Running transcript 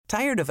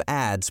Tired of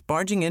ads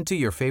barging into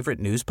your favorite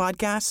news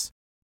podcasts?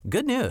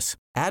 Good news.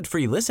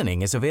 Ad-free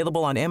listening is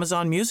available on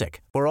Amazon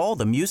Music for all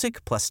the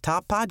music plus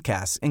top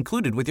podcasts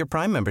included with your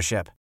Prime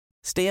membership.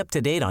 Stay up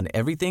to date on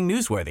everything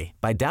newsworthy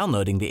by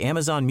downloading the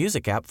Amazon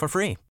Music app for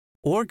free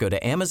or go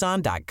to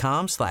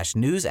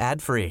amazon.com/news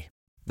ad free.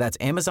 That's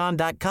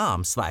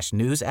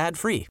amazon.com/news ad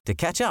free to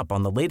catch up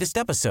on the latest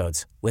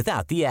episodes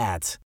without the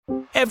ads.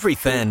 Every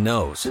fan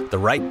knows the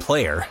right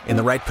player in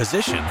the right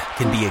position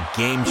can be a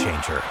game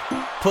changer.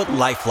 Put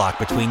LifeLock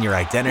between your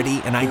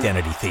identity and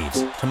identity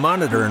thieves to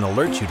monitor and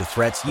alert you to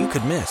threats you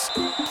could miss.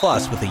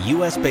 Plus, with a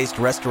U.S.-based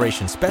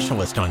restoration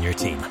specialist on your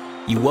team,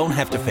 you won't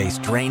have to face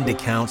drained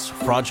accounts,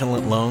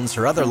 fraudulent loans,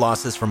 or other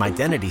losses from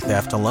identity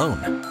theft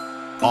alone.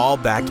 All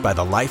backed by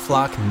the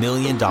LifeLock $1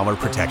 Million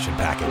Protection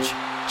Package.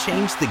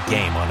 Change the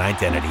game on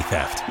identity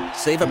theft.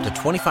 Save up to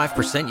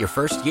 25% your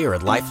first year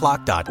at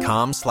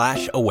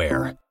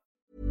LifeLock.com/aware.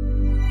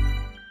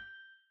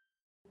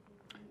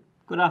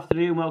 Good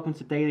afternoon, welcome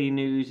to Daily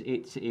News.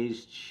 It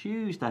is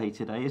Tuesday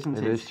today, isn't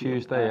it? It is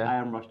Tuesday, yeah. I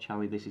am Ross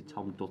Challey, this is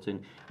Tom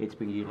Dutton. It's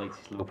bringing you the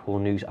latest Liverpool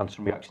news and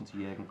some reaction to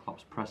Jurgen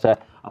Klopp's presser.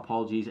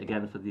 Apologies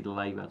again for the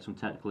delay, we had some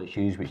technical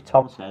issues, which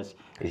Tom says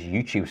is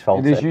YouTube's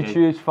fault. It is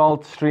YouTube's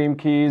fault, stream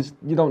keys,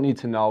 you don't need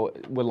to know,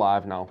 we're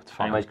live now, it's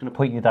fine. Anyway, it's going to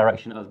point you in the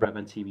direction of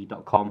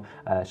redmentv.com,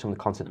 some of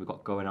the content that we've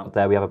got going out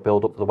there. We have a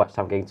build-up for the West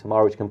Ham game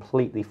tomorrow. It's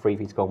completely free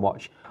for you to go and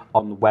watch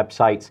on the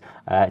website.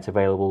 It's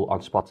available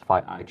on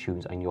Spotify,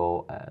 iTunes and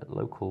your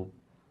local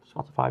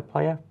Spotify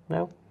player.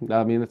 No?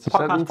 I mean, it's a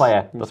podcast sentence.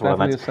 player. That's what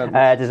I meant.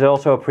 There's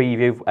also a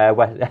preview,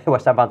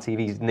 West Ham Fan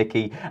TV's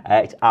Nicky.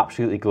 It's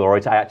absolutely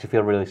glorious. I actually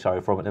feel really sorry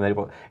for him at the minute,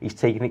 but he's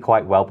taking it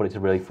quite well, but it's a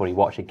really funny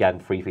watch.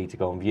 Again, free for you to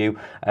go and view.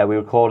 We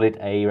recorded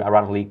a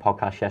Around the League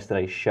podcast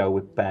yesterday's show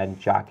with Ben,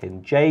 Jack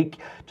and Jake,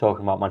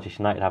 talking about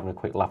Manchester United, having a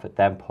quick laugh at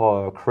them.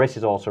 Poor Chris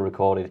has also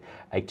recorded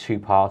a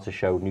two-parter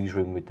show,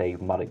 Newsroom with Dave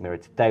Maddock Mirror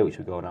today, which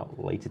will be going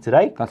out later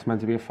today. That's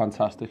meant to be a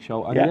fantastic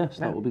show, and yes,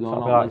 that will be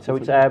going on. So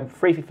it's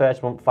free for your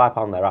first month,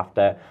 £5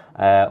 thereafter.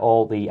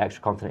 All the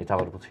extra content is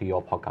available to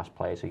your podcast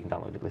player, so you can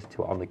download it, listen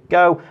to it on the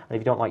go. And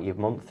if you don't like your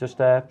month, just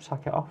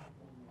sack it off.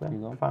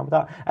 Yeah, fine with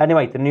that.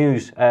 Anyway, the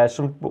news.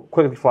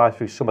 Quickly fly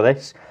through some of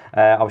this.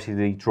 Obviously,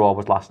 the draw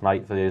was last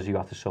night for those who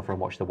had to suffer and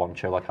watch the one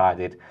show like I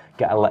did.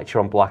 Get a lecture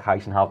on black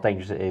ice and how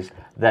dangerous it is,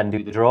 then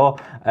do the draw.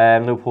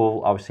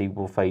 Liverpool obviously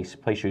will play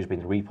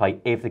Shrewsbury in the replay.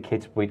 If the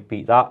kids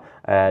beat that,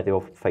 they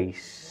will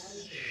face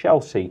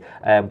Chelsea,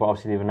 but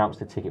obviously they've announced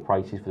the ticket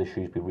prices for the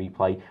Shrewsbury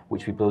replay,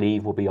 which we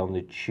believe will be on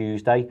the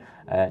Tuesday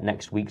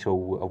next week,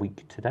 so a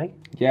week today.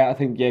 Yeah, I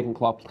think Jurgen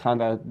Klopp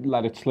kind of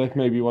let it slip.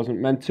 Maybe he wasn't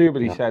meant to,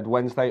 but he said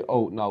Wednesday.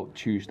 Oh no,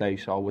 Tuesday.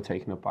 So we're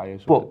taking it by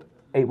us. But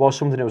it was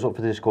something that was up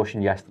for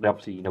discussion yesterday.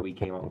 Obviously, he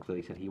came out and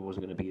clearly said he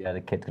wasn't going to be there.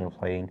 The kid's going to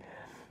play in.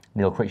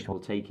 Neil Crichton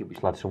will take it,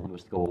 which led something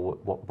was to go,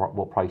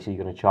 what price are you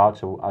going to charge?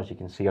 So as you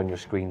can see on your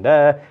screen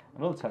there,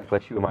 another technical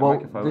issue with my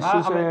microphone. This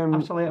is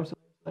I'm sorry.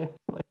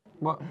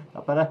 What?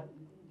 That better?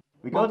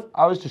 We good?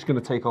 I was just going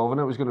to take over and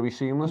it was going to be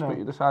seamless, but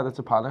you decided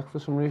to panic for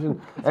some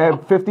reason.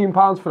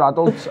 £15 for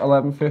adults,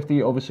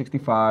 $11.50 over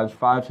 65s,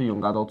 $5 for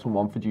young adults and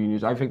 $1 for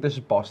juniors. I think this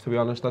is boss, to be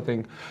honest. I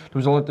think there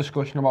was a lot of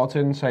discussion about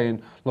it and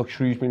saying, look,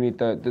 Shrewsbury need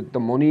the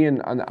money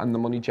and the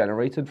money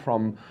generated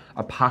from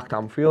a packed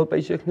Anfield,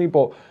 basically.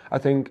 But I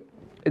think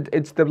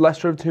it's the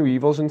lesser of two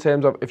evils in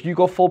terms of if you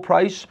go full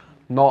price,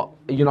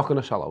 you're not going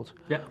to sell out.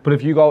 Yeah. But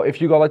if you go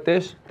like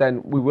this,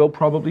 then we will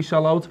probably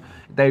sell out.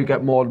 They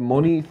get more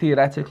money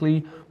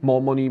theoretically,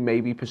 more money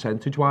maybe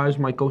percentage-wise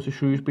might go to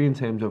Shrewsbury in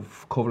terms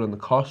of covering the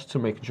costs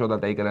and making sure that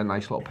they get a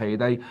nice little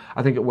payday.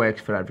 I think it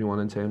works for everyone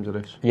in terms of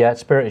this. Yeah,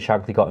 Spirit and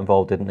Shankly got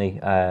involved, didn't he?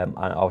 And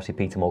obviously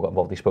Peter Moore got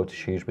involved. They spoke to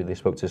Shrewsbury, they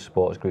spoke to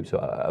supporters groups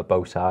at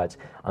both sides,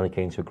 and they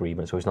came to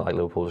agreement. So it's not like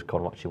Liverpool just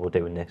gone, actually, we're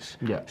doing this.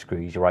 Yeah. Screw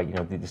you, you're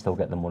right. They still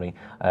get the money.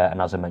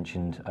 And as I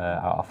mentioned,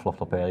 I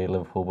fluffed up earlier,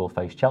 Liverpool will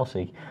face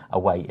Chelsea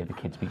away if the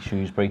kids beat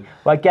Shrewsbury.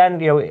 But again,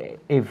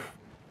 if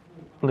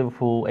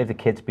the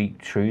kids beat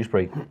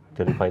Shrewsbury,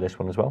 do they play this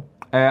one as well?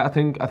 I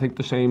think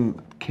the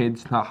same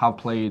kids that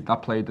played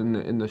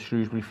in the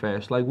Shrewsbury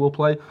first leg will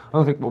play. I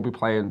don't think we'll be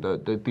playing the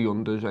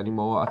unders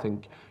anymore. I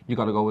think you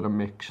got to go with a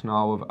mix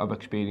now of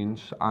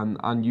experience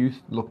and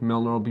youth. Look,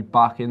 Milner will be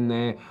back in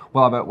there.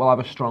 We'll have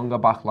a stronger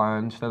back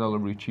line instead of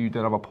Larouci, who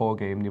did have a poor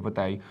game the other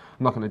day.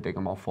 I'm not going to dig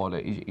him out for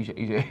it.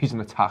 He's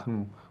an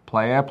attacking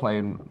player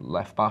playing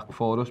left back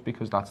for us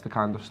because that's the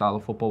kind of style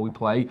of football we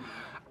play.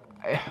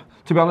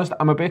 To be honest,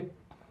 I'm a bit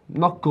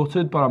not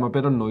gutted, but I'm a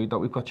bit annoyed that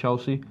we've got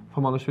Chelsea, if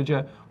I'm honest with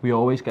you. We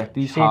always get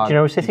these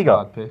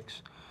hard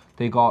picks.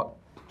 They got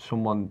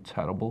someone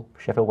terrible.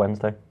 Sheffield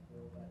Wednesday.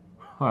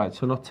 Alright,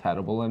 so not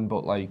terrible then,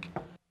 but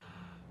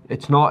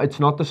it's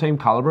not the same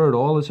calibre at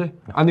all, is it?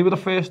 And they were the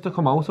first to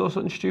come out or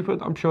something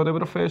stupid. I'm sure they were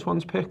the first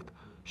ones picked.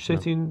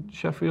 City and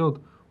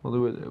Sheffield.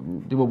 Well,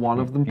 they were one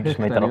of them picked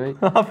anyway.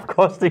 Of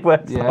course they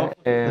were. Yeah.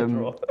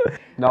 No,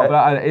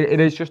 but it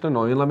is just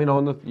annoying. Let me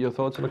know your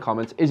thoughts in the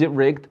comments. Is it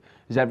rigged?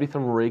 Is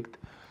everything rigged?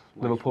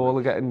 Liverpool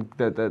are getting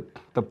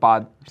the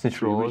bad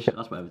straws.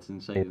 That's what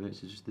Everton say.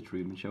 It's just the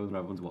Truman Show, and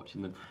everyone's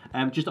watching them.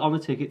 Just on the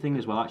ticket thing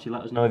as well. Actually,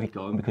 let us know if you're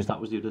going, because that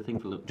was the other thing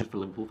for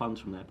Liverpool fans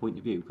from their point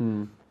of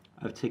view.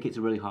 Tickets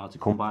are really hard to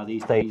come by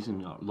these days,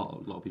 and a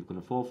lot of people can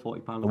afford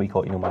 £40 a week,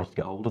 or manage to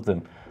get hold of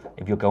them.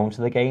 If you're going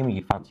to the game, and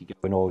you fancy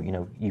going, or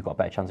you've got a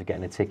better chance of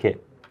getting a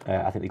ticket.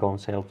 I think they go on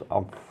sale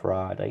on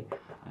Friday.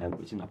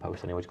 It's in that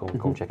post anyway. Just go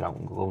and check it out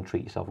and go and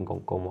treat yourself and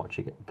go and watch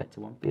it. Get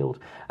to Anfield.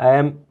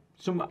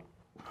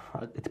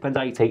 It depends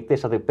how you take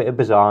this. I think a bit of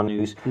bizarre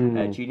news.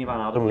 Gini Van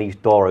Alden leaves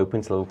door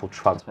open to Liverpool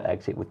transfer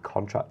exit with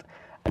contract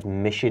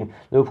admission.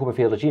 Liverpool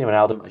midfielder Gini Van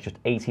Alden has just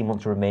 18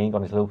 months remaining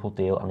on his Liverpool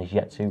deal and is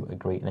yet to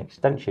agree an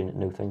extension.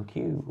 No thank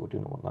you. We do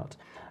not want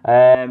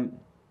that.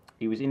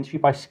 He was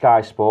interviewed by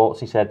Sky Sports.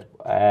 He said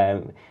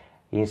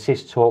he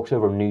insists talks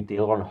over a new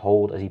deal are on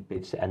hold as he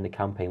bids to end the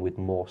campaign with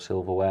more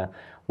silverware.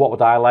 What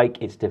would I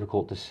like? It's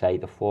difficult to say,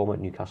 the former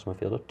Newcastle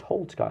midfielder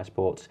told Sky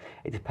Sports.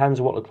 It depends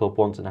on what the club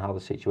wants and how the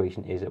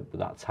situation is at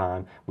that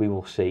time. We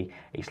will see.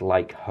 It's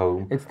like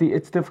home.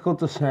 It's difficult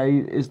to say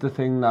is the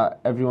thing that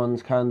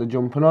everyone's kind of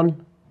jumping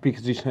on,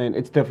 because he's saying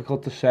it's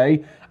difficult to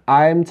say.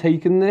 I'm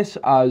taking this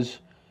as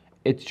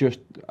it's just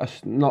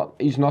not.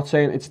 He's not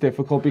saying it's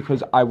difficult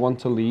because I want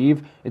to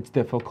leave. It's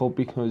difficult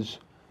because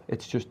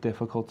it's just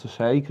difficult to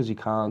say because he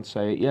can't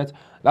say it yet.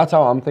 That's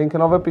how I'm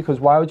thinking of it, because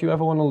why would you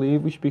ever want to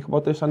leave? We speak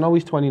about this. I know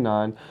he's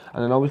 29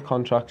 and I know his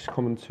contract's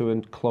coming to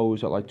a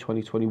close at like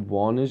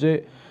 2021, is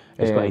it?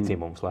 It's got 18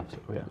 months left.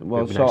 Yeah.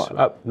 Well,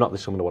 not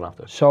this summer, the one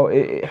after. So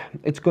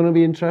it's going to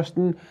be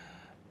interesting.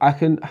 I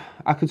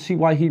could see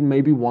why he'd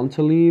maybe want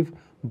to leave,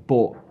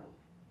 but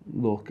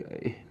look,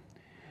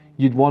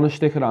 you'd want to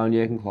stick around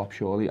Jurgen Klopp,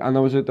 surely. And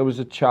there was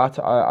a chat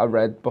I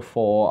read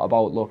before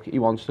about, look, he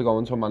wants to go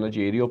into a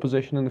managerial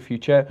position in the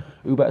future.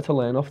 Who better to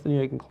learn off than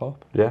Jurgen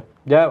Klopp? Yeah,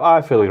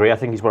 I fully agree. I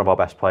think he's one of our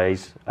best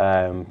players.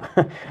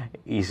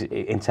 He's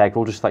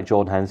integral, just like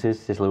Jordan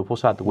Henson's his Liverpool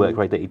side. The work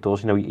rate that he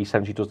does, he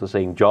essentially does the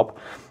same job.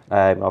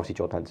 Obviously,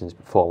 Jordan Henson's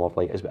form of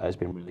late has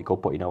been really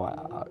good, but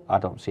I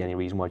don't see any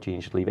reason why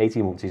Gini should leave.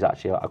 18 months is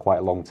actually quite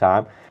a long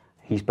time.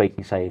 He's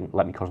basically saying,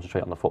 let me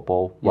concentrate on the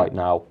football right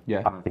now.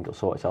 Yeah. I think it'll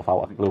sort itself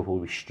out. I think Liverpool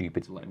will be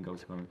stupid to let him go,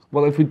 to be honest.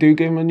 Well, if we do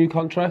give him a new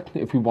contract,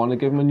 if we want to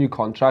give him a new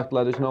contract,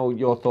 let us know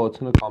your thoughts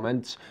in the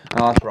comments. And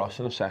I'll ask Ross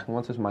in a second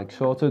once his mic's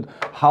sorted.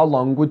 How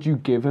long would you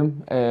give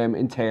him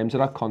in terms of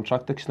that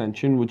contract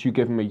extension? Would you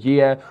give him a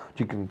year? Would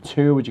you give him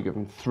 2? Would you give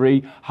him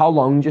 3? How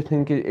long do you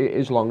think it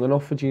is long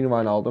enough for Gini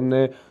Van Alden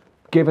there?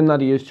 Given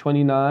that he is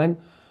 29,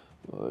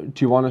 do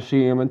you want to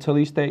see him until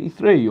he's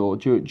 33, or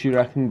do you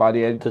reckon by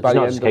the end? It's not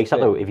just the case that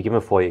though. If you give him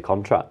a 4-year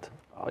contract,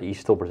 you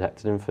still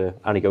protected him for,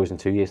 and he goes in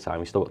 2 years' time.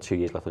 He's still got 2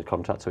 years left of his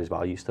contract, so his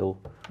value still.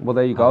 Well,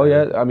 there you go.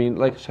 Yeah, I mean,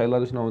 like I say,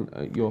 let us know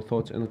your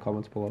thoughts in the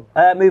comments below.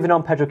 Moving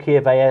on, Pedro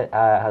Chiavea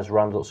has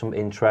rounded up some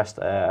interest.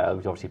 He's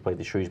obviously played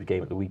the Shrewsbury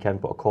game at the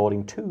weekend, but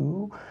according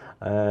to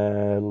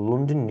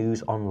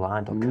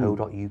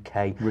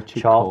LondonNewsOnline.co.uk,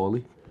 Richard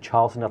Cawley.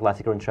 Charlton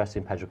Athletic are interested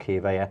in Pedro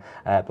Chiavea,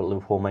 but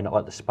Liverpool may not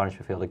let the Spanish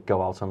midfielder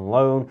go out on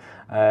loan.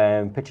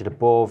 Pictured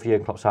above,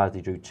 Jurgen Klopp side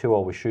they drew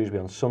 2-2 with Shrewsbury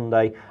on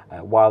Sunday.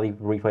 While he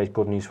replays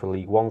good news for a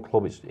League One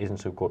club, it isn't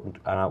so good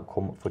an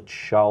outcome for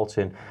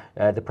Charlton.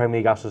 The Premier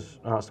League asks us,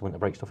 that's the winter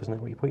break stuff, isn't it?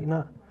 What are you putting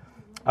that?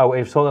 Oh,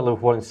 we've saw that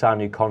Liverpool won't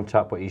sign a new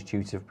contract, but he's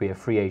due to be a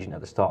free agent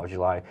at the start of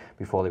July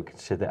before they would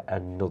consider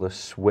another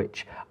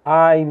switch.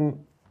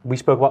 We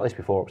spoke about this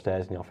before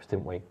upstairs in the office,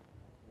 didn't we?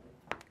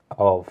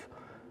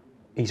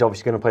 He's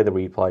obviously going to play the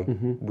replay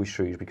with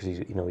Shrewsbury because he's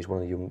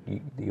one of the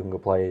younger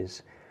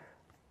players.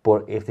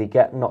 But if they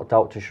get knocked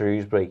out to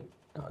Shrewsbury,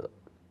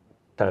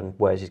 then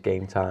where's his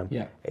game time?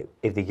 Yeah.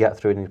 If they get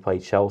through and he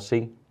plays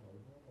Chelsea,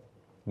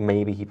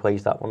 maybe he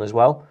plays that one as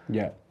well.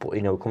 Yeah. But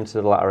come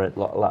to the latter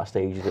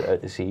stages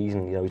of the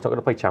season, he's not going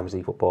to play Champions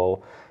League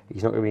football.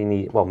 He's not going to be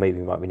needed. Well, maybe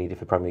he might be needed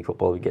for Premier League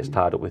football. If he gets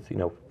tied up with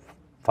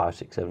 5,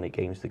 6, 7, 8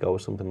 games to go or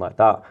something like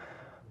that.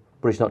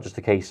 But it's not just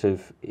a case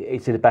of,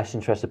 it's in the best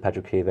interest of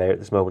Pedro Chiavea at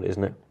this moment,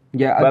 isn't it?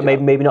 Yeah. Well,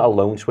 maybe not a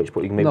loan switch,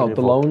 but you can maybe... No,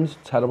 the loan's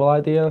a terrible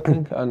idea, I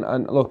think.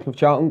 and look, if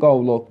Charlton go,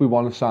 look, we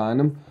want to sign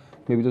him,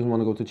 maybe he doesn't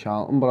want to go to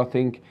Charlton, but I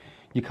think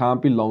you can't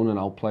be loaning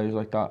out players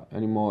like that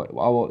anymore.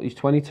 Well, he's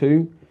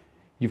 22,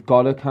 you've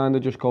got to kind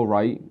of just go,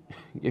 right,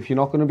 if you're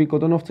not going to be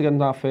good enough to get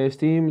into our first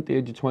team at the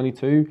age of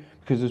 22,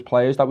 because there's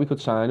players that we could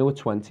sign who are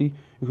 20,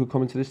 who could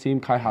come into this team,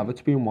 Kai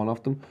Havertz being one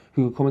of them,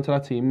 who could come into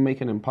that team and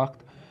make an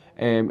impact.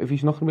 If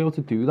he's not going to be able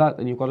to do that,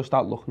 then you've got to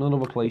start looking at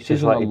other places.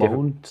 It's slightly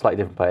different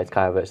players,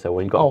 Kai Havertz, though.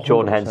 When you've got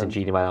Jordan Henson,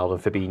 Gini Van Alden,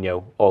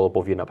 Fabinho, all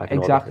above you, not back in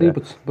order. Exactly,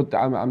 but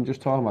I'm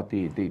just talking about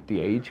the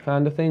age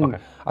kind of thing. Okay.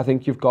 I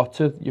think you've got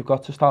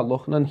to start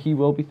looking, and he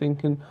will be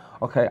thinking,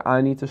 okay,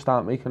 I need to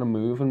start making a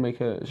move and make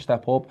a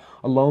step up.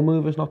 A loan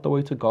move is not the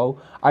way to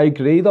go. I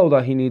agree, though,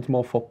 that he needs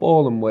more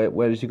football, and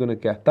where is he going to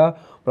get that?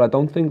 But I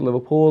don't think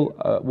Liverpool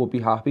will be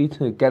happy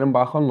to get him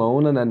back on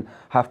loan and then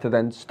have to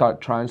then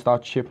start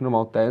shipping him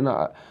out then.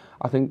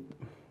 I think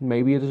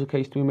maybe it is a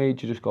case to be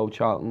made. You just go,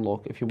 Charlton,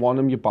 look, if you want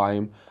him, you buy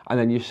him, and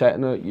then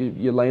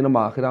you're laying a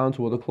market down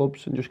to other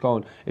clubs and just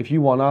going, if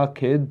you want our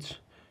kids,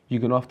 you're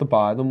going to have to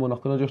buy them. We're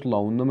not going to just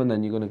loan them and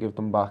then you're going to give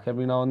them back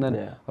every now and then.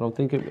 Yeah. I don't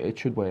think it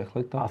should work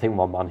like that. I think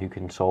one man who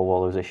can solve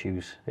all those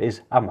issues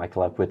is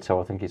Michael Edwards, so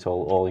I think it's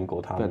all in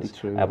good hands.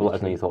 Very true. But let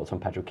us know your thoughts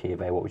on Pedro Chiave.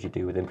 What would you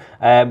do with him?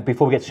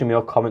 Before we get to some of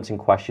your comments and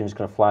questions,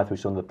 going to fly through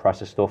some of the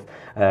presser stuff.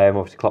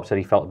 Obviously, Klopp said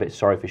he felt a bit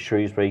sorry for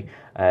Shrewsbury.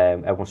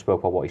 Everyone spoke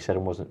about what he said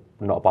and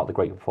not about the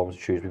great performance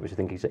of Shrewsbury, which I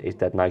think is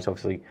dead nice.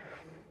 Obviously,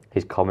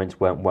 his comments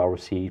weren't well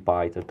received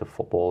by the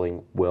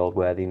footballing world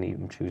where they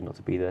even choose not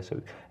to be there, so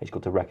it's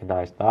good to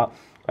recognise that.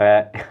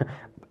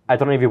 I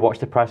don't know if you watched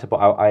the presser, but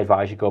I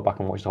advise you go back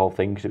and watch the whole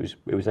thing because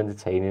it was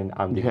entertaining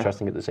and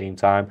interesting at the same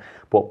time.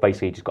 But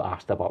basically, he just got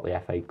asked about the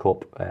FA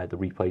Cup, the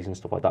replays and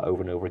stuff like that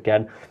over and over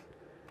again.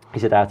 He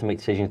said, I have to make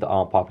decisions that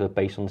aren't popular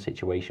based on the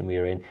situation we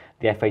are in.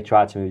 The FA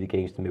tried to move the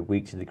games to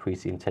midweek to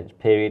decrease the intense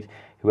period.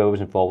 Whoever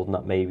was involved in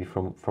that, maybe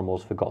from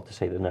us, forgot to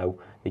say that no.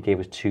 They gave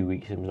us 2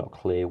 weeks and it was not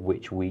clear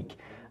which week.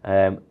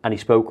 And he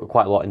spoke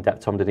quite a lot in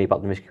depth, Tom, didn't he,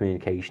 about the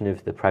miscommunication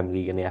of the Premier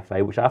League and the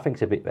FA, which I think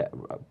is a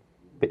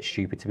bit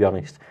stupid, to be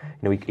honest.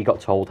 You know, he got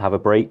told to have a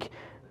break.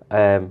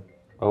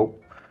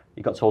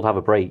 He got told to have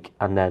a break,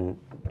 and then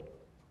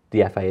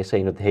the FA is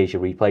saying, here's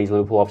your replays.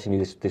 Liverpool obviously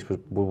knew this would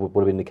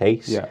have been the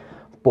case. Yeah.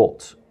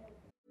 But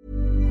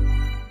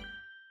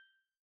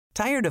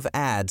Tired of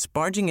ads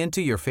barging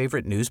into your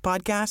favorite news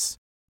podcasts?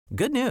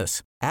 Good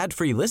news.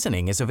 Ad-free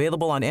listening is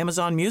available on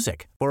Amazon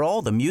Music for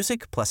all the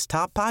music plus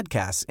top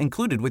podcasts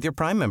included with your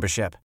Prime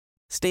membership.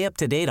 Stay up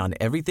to date on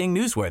everything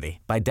newsworthy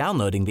by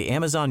downloading the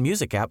Amazon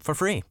Music app for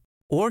free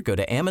or go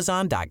to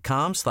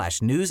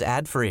amazon.com/news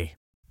ad free.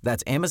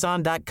 That's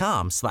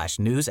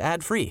amazon.com/news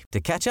ad free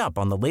to catch up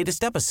on the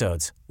latest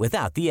episodes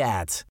without the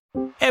ads.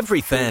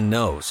 Every fan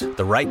knows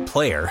the right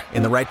player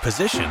in the right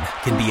position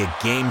can be a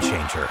game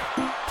changer.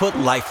 Put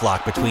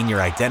LifeLock between your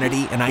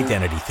identity and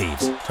identity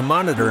thieves to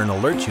monitor and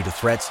alert you to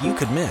threats you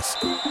could miss.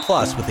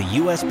 Plus, with a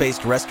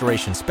U.S.-based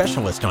restoration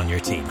specialist on your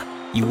team,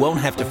 you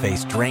won't have to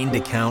face drained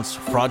accounts,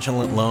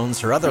 fraudulent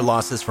loans, or other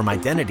losses from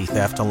identity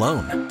theft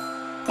alone.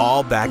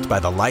 All backed by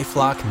the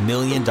LifeLock $1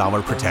 Million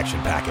Protection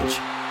Package.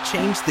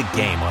 Change the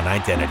game on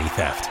identity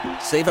theft.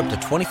 Save up to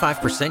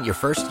 25% your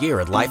first year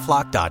at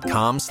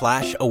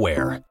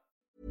LifeLock.com/aware.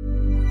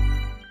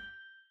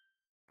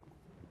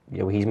 you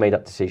know, he's made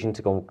that decision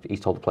to go. He's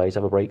told the players to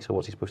have a break. So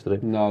what's he supposed to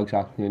do? No,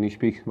 exactly. And he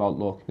speaks about,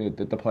 look,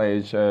 the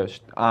players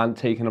aren't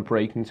taking a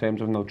break in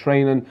terms of no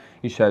training.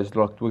 He says,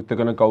 look, they're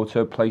going to go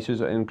to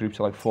places in groups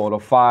of like 4 or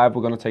 5.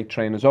 We're going to take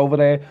trainers over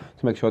there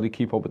to make sure they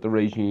keep up with the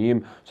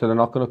regime. So they're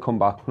not going to come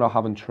back not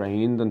having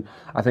trained. And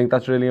I think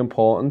that's really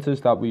important,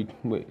 is that we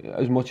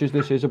as much as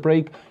this is a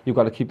break, you've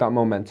got to keep that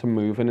momentum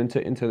moving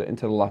into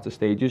the latter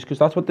stages, because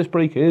that's what this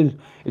break is.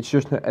 It's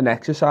just an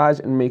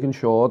exercise in making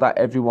sure that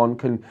everyone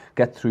can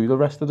get through the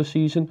rest of the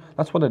season.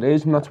 That's what it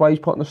is, and that's why he's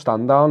putting a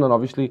stand down. And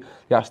obviously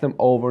he asked him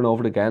over and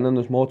over again, and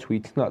there's more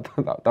tweets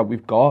that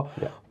we've got.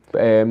 Yeah.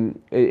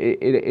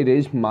 It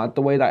is mad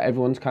the way that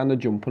everyone's kind of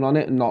jumping on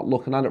it and not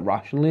looking at it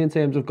rationally in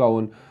terms of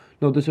going,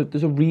 no,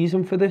 there's a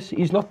reason for this.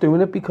 He's not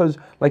doing it because,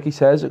 like he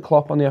says at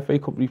Klopp on the FA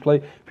Cup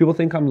replay, people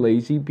think I'm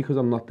lazy because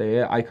I'm not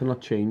there. I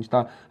cannot change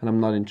that, and I'm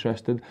not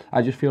interested.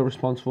 I just feel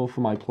responsible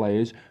for my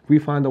players. If we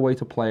find a way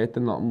to play it,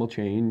 then nothing will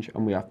change,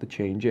 and we have to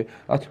change it.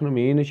 That's what I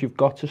mean, is you've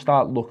got to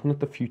start looking at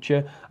the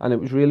future. And it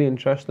was really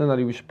interesting that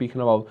he was speaking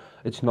about,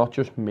 it's not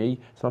just me,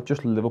 it's not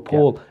just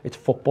Liverpool, it's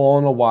football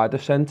in a wider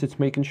sense. It's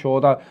making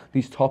sure that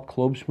these top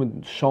clubs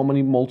with so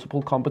many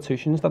multiple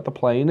competitions that they're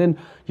playing in,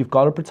 you've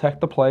got to protect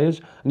the players.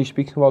 And he's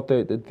speaking about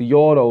the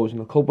Euros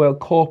and the Club World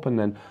Cup, and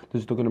then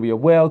there's going to be a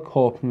World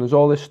Cup, and there's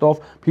all this stuff.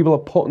 People are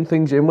putting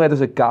things in where there's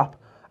a gap.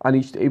 And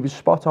he was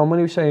spot on when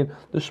he was saying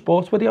the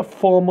sports where they have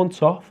 4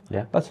 months off.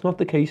 Yeah. That's not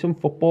the case in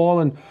football,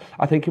 and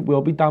I think it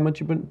will be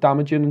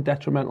damaging and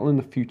detrimental in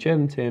the future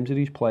in terms of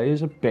these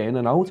players are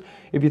burning out.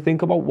 If you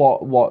think about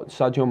what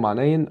Sadio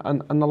Mane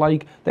and the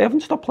like, they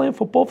haven't stopped playing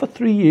football for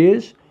 3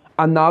 years,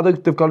 and now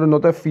they've got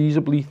another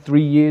feasibly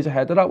 3 years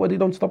ahead of that where they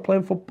don't stop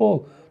playing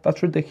football.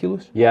 That's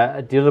ridiculous. Yeah,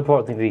 the other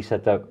important thing that he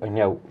said, that, you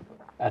know,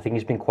 I think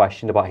he's been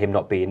questioned about him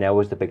not being there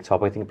was the big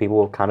topic. I think people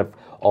were kind of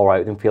all right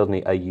with him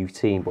fielding a youth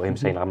team, but him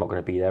saying I'm not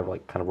going to be there,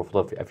 like, kind of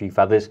ruffled a few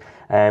feathers.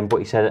 But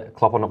he said,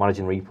 Klopp, not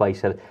managing replay, he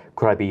said,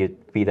 could I be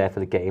there for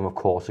the game? Of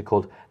course I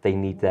could. They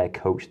need their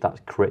coach. That's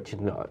Critch.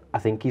 And I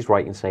think he's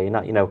right in saying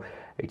that. You know,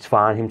 it's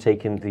fine him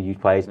taking the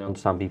youth players, and I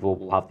understand people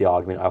will have the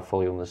argument, I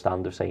fully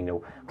understand, of saying, you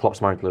know,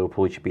 Klopp's managed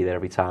Liverpool, he should be there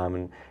every time,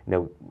 and, you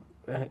know,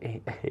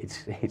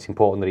 it's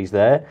important that he's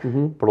there,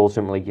 but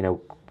ultimately, you know,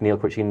 Neil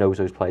Critchley knows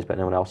those players better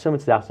than anyone else. Similar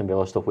to the Aston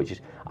Villa stuff, which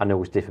is, I know,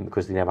 was different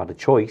because they never had a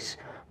choice,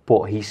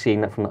 but he's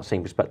seeing that from that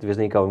same perspective,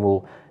 isn't he? Going,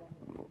 well,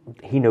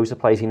 he knows the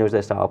players, he knows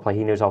their style of play,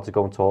 he knows how to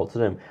go and talk to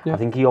them. Yeah. I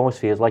think he almost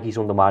feels like he's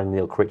undermining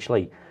Neil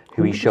Critchley,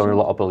 who 100%. He's shown a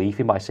lot of belief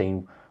in by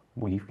saying,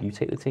 well, you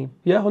take the team.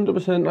 Yeah,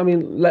 100%. I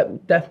mean,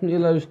 definitely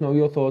let us know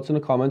your thoughts in the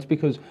comments,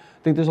 because I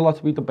think there's a lot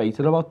to be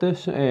debated about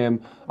this.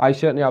 I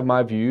certainly have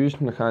my views,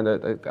 and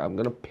I'm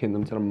going to pin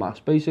them to the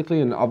mast,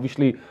 basically, and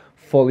obviously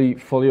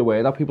fully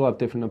aware that people have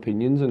different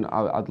opinions, and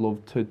I'd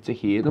love to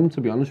hear them, to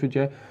be honest with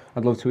you.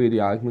 I'd love to hear the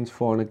arguments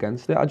for and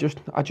against it. I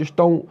just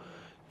don't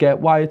get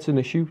why it's an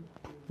issue.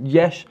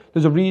 Yes,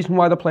 there's a reason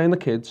why they're playing the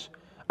kids.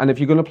 And if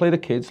you're going to play the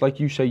kids, like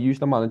you say, use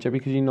the manager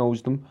because he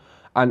knows them.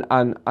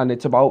 And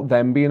it's about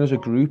them being as a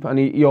group. And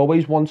he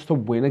always wants to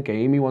win a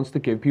game. He wants to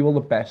give people the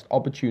best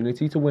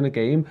opportunity to win a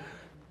game.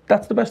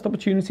 That's the best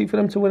opportunity for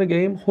them to win a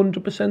game,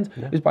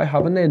 100%, is by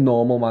having their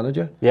normal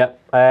manager. Yeah.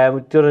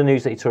 The other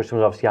news that he touched on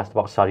was obviously asked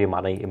about Sadio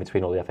Mane in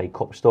between all the FA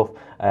Cup stuff.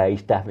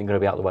 He's definitely going to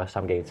be out the West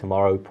Ham game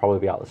tomorrow, probably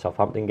be out the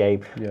Southampton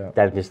game. Yeah.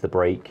 Then there's the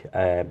break,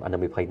 and then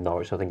we played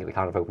Norwich, so I think they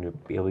kind of hoping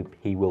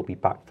he will be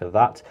back for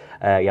that.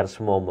 He had a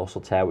small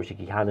muscle tear, which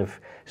he kind of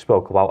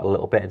spoke about a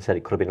little bit and said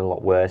it could have been a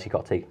lot worse. He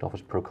got taken off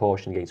as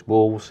precaution against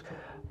Wolves.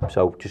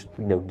 So just,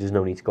 there's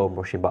no need to go and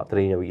rush him back there.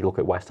 You look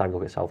at West Ham, you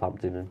look at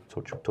Southampton and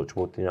touch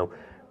wood,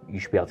 you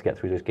should be able to get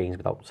through those games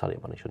without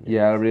Sadio Mane, shouldn't you?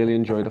 Yeah, I really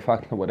enjoy the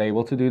fact that we're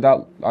able to do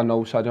that. I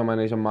know Sadio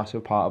Mane is a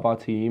massive part of our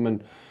team,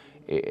 and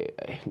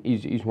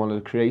he's one of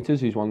the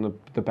creators. He's one of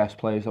the best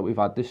players that we've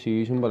had this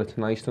season, but it's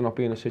nice to not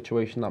be in a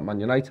situation that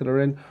Man United are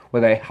in,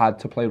 where they had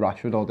to play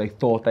Rashford, or they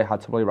thought they had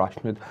to play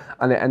Rashford,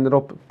 and it ended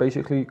up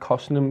basically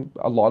costing him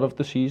a lot of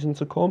the season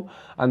to come.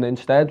 And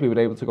instead, we were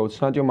able to go to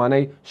Sadio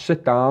Mane,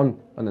 sit down,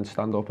 and then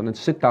stand up, and then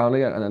sit down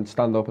again, and then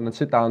stand up, and then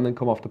sit down, and then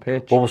come off the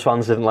pitch. Wolves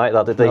fans didn't like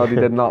that, did they? No, they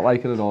did not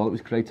like it at all. It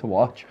was great to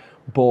watch,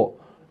 but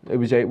we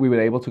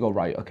were able to go,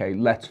 right, okay,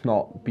 let's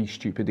not be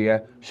stupid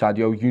here.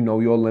 Sadio, you know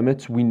your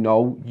limits. You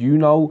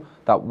know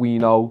that we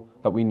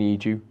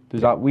need you.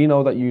 We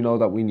know that you know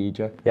that we need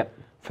you. Yep.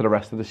 For the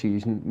rest of the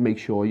season. Make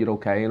sure you're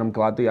okay, and I'm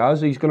glad he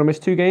has. He's going to miss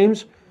 2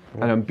 games.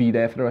 And then be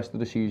there for the rest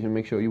of the season.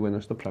 Make sure you win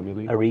us the Premier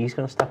League. He's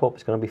going to step up.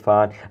 It's going to be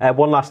fine.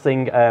 One last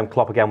thing.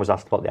 Klopp again was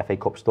asked about the FA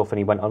Cup stuff, and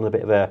he went on a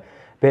bit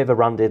of a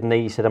rant, didn't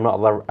he? He said, "I'm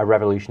not a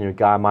revolutionary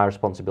guy. My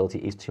responsibility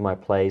is to my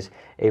players.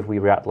 If we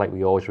react like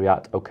we always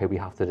react, okay, we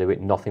have to do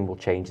it. Nothing will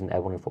change, and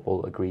everyone in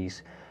football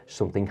agrees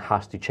something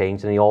has to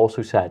change." And he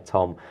also said,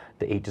 Tom,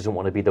 that he doesn't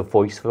want to be the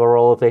voice for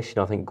all of this.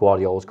 I think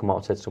Guardiola's come out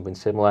and said something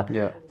similar.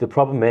 Yeah. The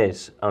problem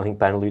is, and I think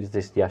Ben alluded to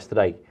this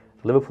yesterday,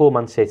 Liverpool,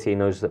 Man City,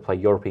 and those that play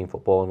European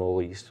football and all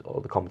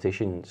the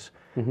competitions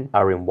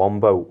are in one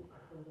boat.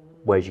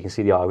 Whereas you can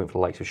see the argument for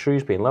the likes of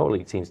Shrewsbury and lower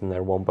league teams, and they're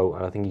in one boat.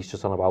 And I think he's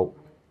just on about,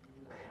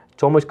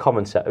 it's almost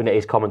common sense. I mean, it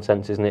is common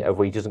sense, isn't it? Of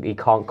he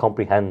can't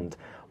comprehend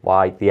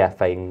why the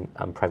FA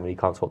and Premier League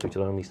can't talk to each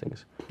other on these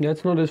things. Yeah,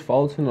 it's not his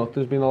fault.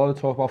 There's been a lot of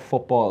talk about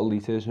football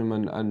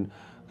elitism and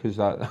because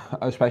that,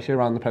 especially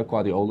around the Pep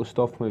Guardiola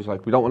stuff, where he's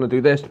like, we don't want to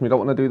do this, we don't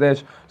want to do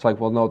this. It's like,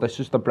 well, no, this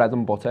is the bread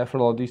and butter for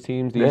all these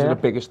teams. These are the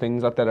biggest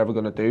things that they're ever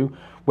going to do.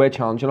 We're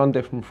challenging on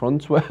different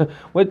fronts.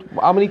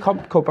 How many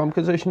cup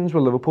positions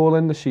were Liverpool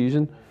in this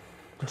season?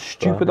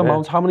 Stupid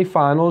amounts. How many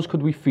finals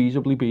could we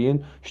feasibly be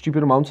in?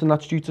 Stupid amounts, and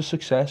that's due to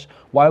success.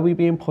 Why are we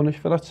being punished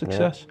for that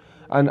success?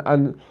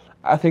 And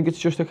I think it's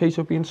just a case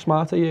of being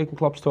smarter. Jurgen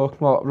Klopp's talking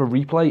about a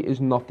replay is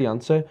not the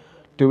answer.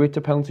 Do it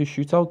to penalty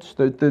shootouts.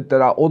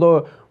 There are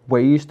other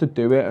ways to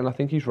do it, and I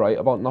think he's right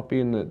about not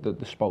being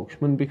the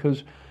spokesman,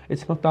 because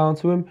it's not down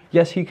to him.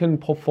 Yes, he can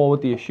put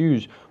forward the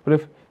issues, but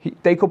if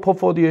they could put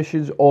forward the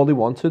issues all they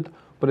wanted,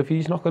 but if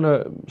he's not going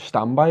to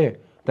stand by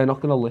it, they're not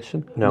going to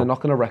listen. No. They're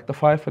not going to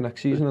rectify it for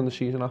next season and the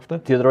season after.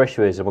 The other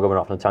issue is, and we're going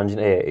off on a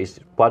tangent here, is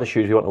why do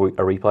Shrewsbury want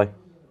a replay?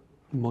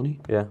 Money.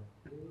 Yeah.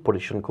 But it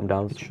shouldn't come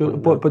down. It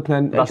should, but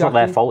then that's not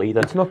their fault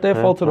either. It's not their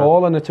fault at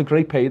all, and it's a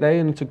great payday,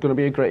 and it's going to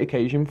be a great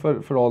occasion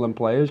for all them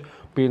players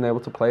being able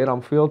to play at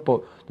Anfield.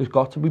 But there's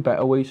got to be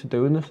better ways of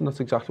doing this, and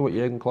that's exactly what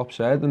Jurgen Klopp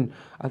said. And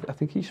I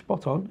think he's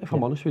spot on, if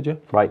I'm honest with you.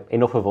 Right,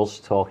 enough of us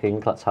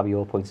talking. Let's have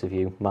your points of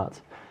view,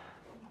 Matt.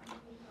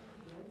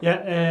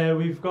 Yeah,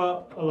 we've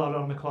got a lot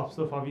on the Klopp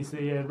stuff,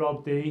 obviously.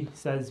 Rob D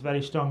says,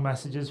 very strong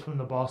messages from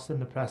the boss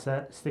and the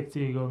presser. Stick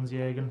to your guns,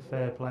 Jurgen.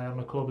 Fair play on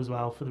the club as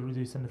well for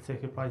reducing the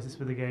ticket prices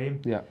for the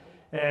game. Yeah.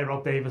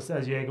 Rob Davis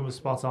says Jurgen was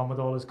spot on with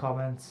all his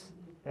comments.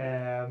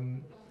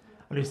 And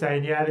he's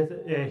saying,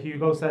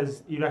 Hugo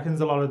says he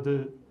reckons a lot of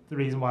the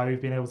reason why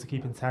we've been able to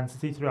keep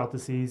intensity throughout the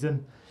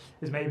season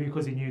is maybe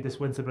because he knew this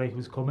winter break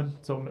was coming.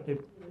 So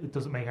it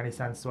doesn't make any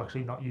sense to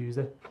actually not use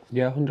it.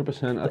 Yeah,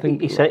 100%. I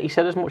think he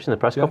said as much in the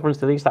press conference.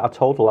 The least that I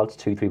told the lads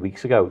 2-3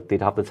 weeks ago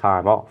they'd have the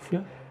time off.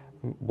 Yeah.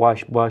 Why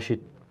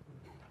shouldn't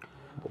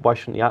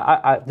he?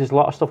 There's a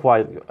lot of stuff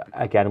why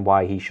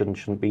he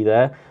shouldn't be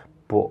there.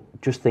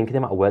 But just thinking the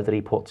amount of work that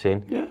he puts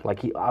in,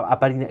 I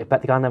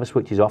bet the guy never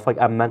switches off. Like,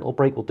 a mental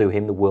break will do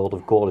him the world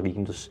of good if he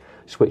can just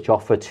switch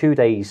off for 2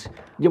 days.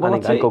 Yeah, well,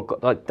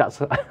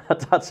 that's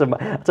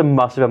a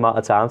massive amount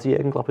of time to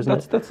Jurgen Klopp, isn't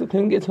it? That's the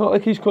thing. It's not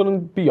like he's going to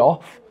be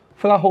off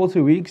for that whole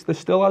 2 weeks. There's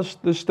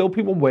still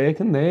people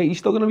working there. He's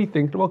still going to be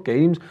thinking about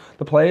games.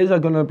 The players are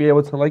going to be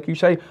able to, like you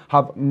say,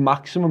 have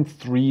maximum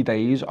 3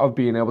 days of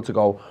being able to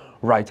go,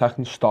 right, I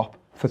can stop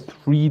for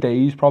 3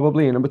 days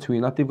probably, and in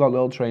between that they've got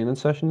little training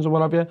sessions or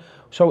whatever.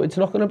 So it's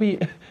not going to be,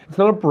 it's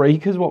not a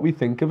break as what we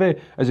think of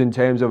it, as in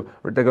terms of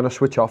they're going to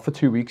switch off for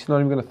 2 weeks, not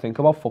even going to think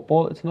about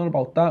football. It's not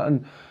about that,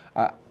 and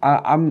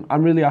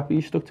I'm really happy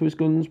he stuck to his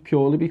guns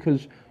purely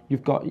because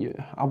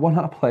I want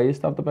our players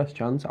to have the best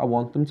chance. I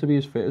want them to be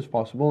as fit as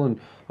possible. And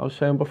I was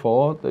saying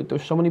before,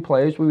 there's so many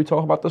players. We were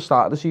talking about the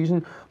start of the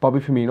season. Bobby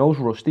Firmino's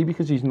rusty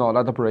because he's not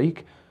had a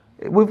break.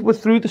 We're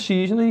through the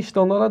season and he's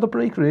still not had a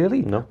break,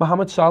 really. No.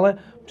 Mohamed Salah,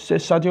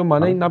 Sadio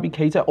Mane, Naby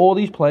Keita, all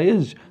these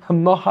players have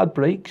not had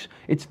breaks.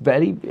 It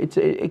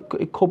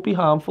could be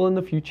harmful in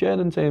the future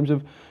in terms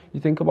of,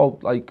 you think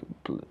about like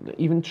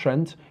even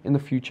Trent in the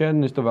future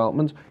and his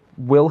development.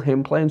 Will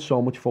him playing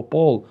so much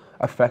football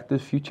affect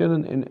his future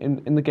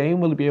in the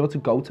game? Will he be able to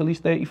go till he's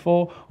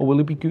 34 or will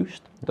he be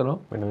goosed? I don't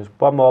know. There's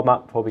one more,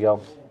 Matt, before we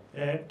go.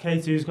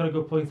 K2's got a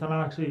good point on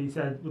that actually. He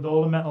said, with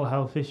all the mental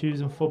health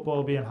issues in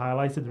football being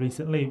highlighted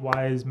recently,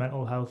 why is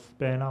mental health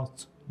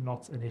burnout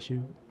not an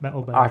issue?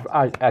 Mental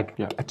burnout.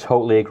 I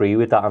totally agree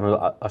with that,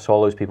 and I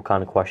saw those people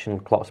kind of question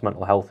Klopp's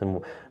mental health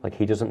and like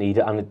he doesn't need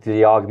it, and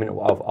the argument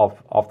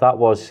of that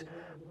was,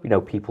 you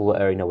know, people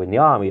that are, you know, in the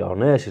army or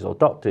nurses or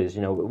doctors,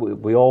 you know,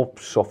 we all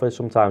suffer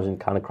sometimes and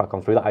kind of crack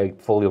on through that. I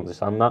fully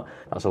understand that.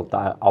 That's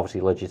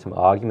obviously a legitimate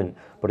argument,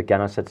 but again,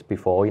 I said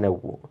before, you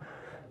know,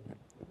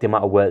 the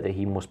amount of work that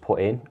he must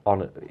put in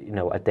on, you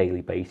know, a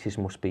daily basis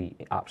must be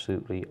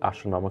absolutely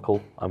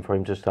astronomical. And for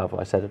him just to have,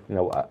 I said, you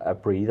know, a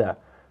breather,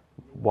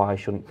 why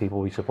shouldn't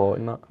people be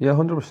supporting that? Yeah,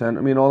 100%.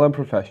 I mean, all them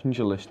professions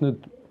you're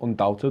listed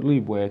undoubtedly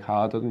work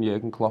harder than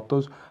Jurgen Klopp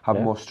does,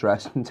 have more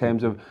stress in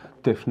terms of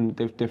different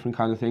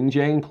kind of things.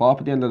 Jurgen Klopp,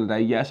 at the end of the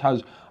day, yes,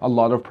 has a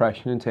lot of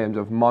pressure in terms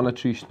of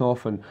monetary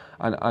stuff and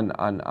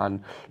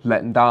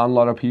letting down a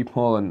lot of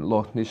people, and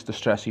look, it's the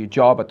stress of your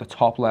job at the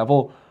top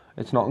level.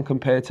 It's nothing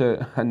compared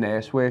to a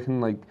nurse working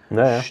like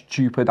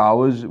stupid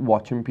hours,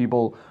 watching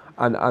people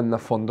and the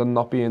funding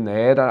not being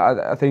there.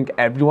 I think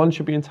everyone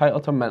should be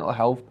entitled to mental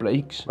health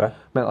breaks,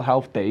 mental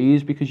health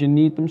days, because you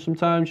need them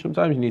sometimes.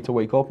 Sometimes you need to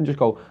wake up and just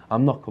go,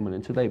 I'm not coming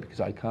in today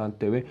because I can't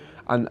do it.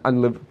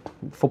 And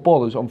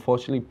footballers,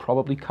 unfortunately,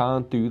 probably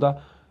can't do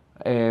that.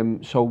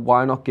 So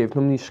why not give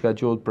them these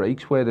scheduled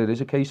breaks where it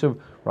is a case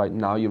of, right,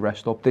 now you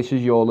rest up, this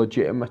is your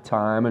legitimate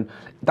time, and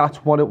that's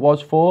what it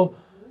was for.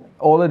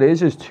 All it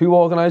is two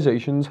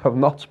organisations have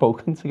not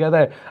spoken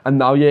together, and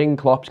now Jurgen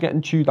Klopp's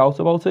getting chewed out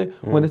about it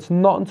when it's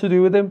nothing to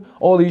do with him.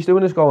 All he's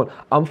doing is going,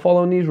 I'm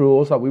following these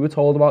rules that we were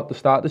told about at the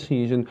start of the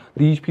season.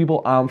 These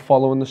people aren't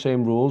following the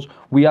same rules.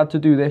 We had to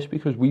do this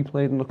because we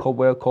played in the Club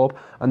World Cup,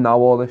 and now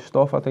all this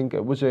stuff. I think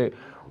it was I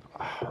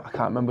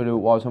can't remember who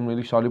it was, I'm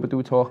really sorry, but they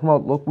were talking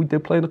about, look, we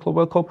did play in the Club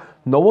World Cup.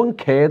 No one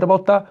cared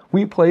about that.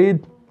 We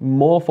played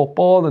more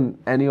football than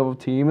any other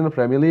team in the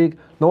Premier League.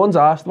 No one's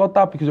asked about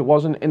that because it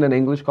wasn't in an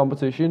English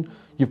competition.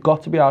 You've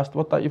got to be asked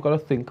about that. You've got to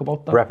think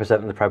about that.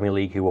 Representing the Premier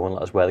League, who won't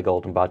let us wear the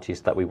golden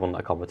badges that we won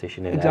that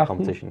competition in their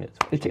competition.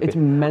 It's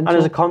mental. And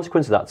as a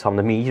consequence of that, Tom,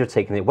 the media are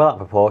taking it well out of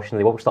proportion.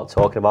 They won't stop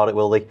talking about it,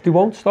 will they? They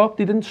won't stop.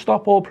 They didn't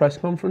stop all press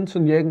conference,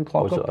 and Jurgen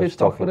Klopp got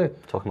pissed off with it.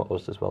 Talking about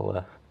us as well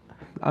there.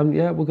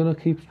 Yeah, we're going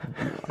to keep...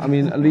 I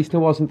mean, at least it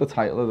wasn't the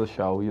title of the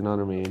show, you know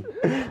what I mean?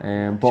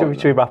 But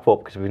should we wrap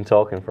up? Because we've been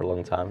talking for a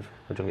long time.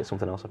 We're trying to get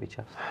something else off your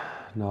chest.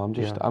 No, I'm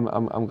just... Yeah.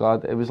 I'm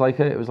glad. It was like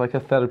a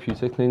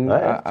therapeutic thing.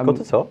 It's good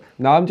to talk.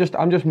 No, I'm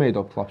just made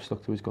up. Klopp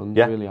stuck to his guns,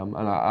 really. And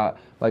I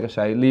like I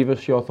say, leave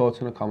us your thoughts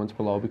in the comments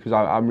below, because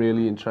I'm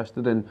really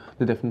interested in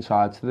the different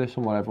sides to this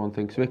and what everyone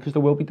thinks of it, because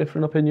there will be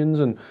different opinions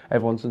and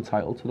everyone's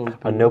entitled to those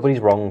opinions. And nobody's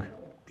wrong.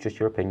 It's just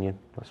your opinion.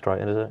 That's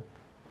right, is it?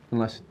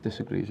 Unless it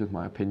disagrees with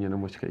my opinion,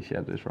 in which case, yeah,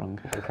 it is wrong.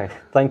 Okay,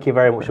 thank you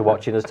very much for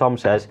watching. As Tom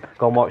says,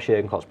 go and watch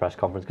Jurgen Klopp's press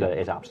conference, because it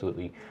is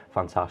absolutely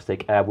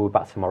fantastic. We'll be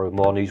back tomorrow with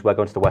more news. We're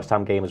going to the West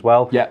Ham game as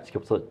well. Yeah. To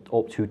keep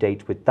up to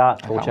date with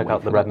that. Go check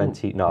out the Redmen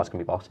TV. No, it's going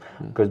to be boss.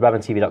 Go to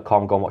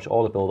redmentv.com, go and watch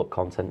all the build-up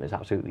content. It's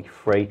absolutely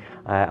free.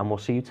 And we'll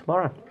see you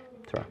tomorrow.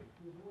 Ta-ra.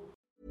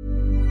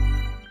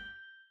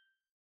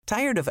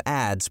 Tired of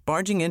ads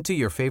barging into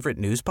your favorite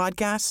news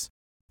podcasts?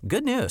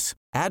 Good news.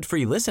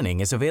 Ad-free listening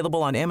is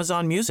available on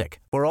Amazon Music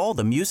for all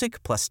the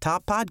music plus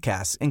top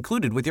podcasts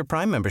included with your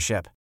Prime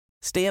membership.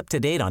 Stay up to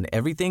date on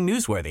everything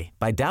newsworthy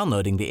by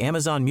downloading the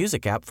Amazon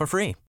Music app for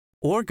free,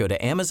 or go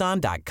to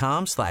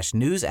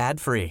amazon.com/news ad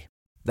free.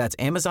 That's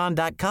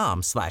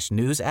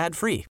amazon.com/news ad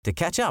free to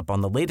catch up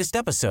on the latest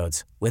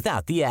episodes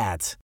without the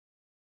ads.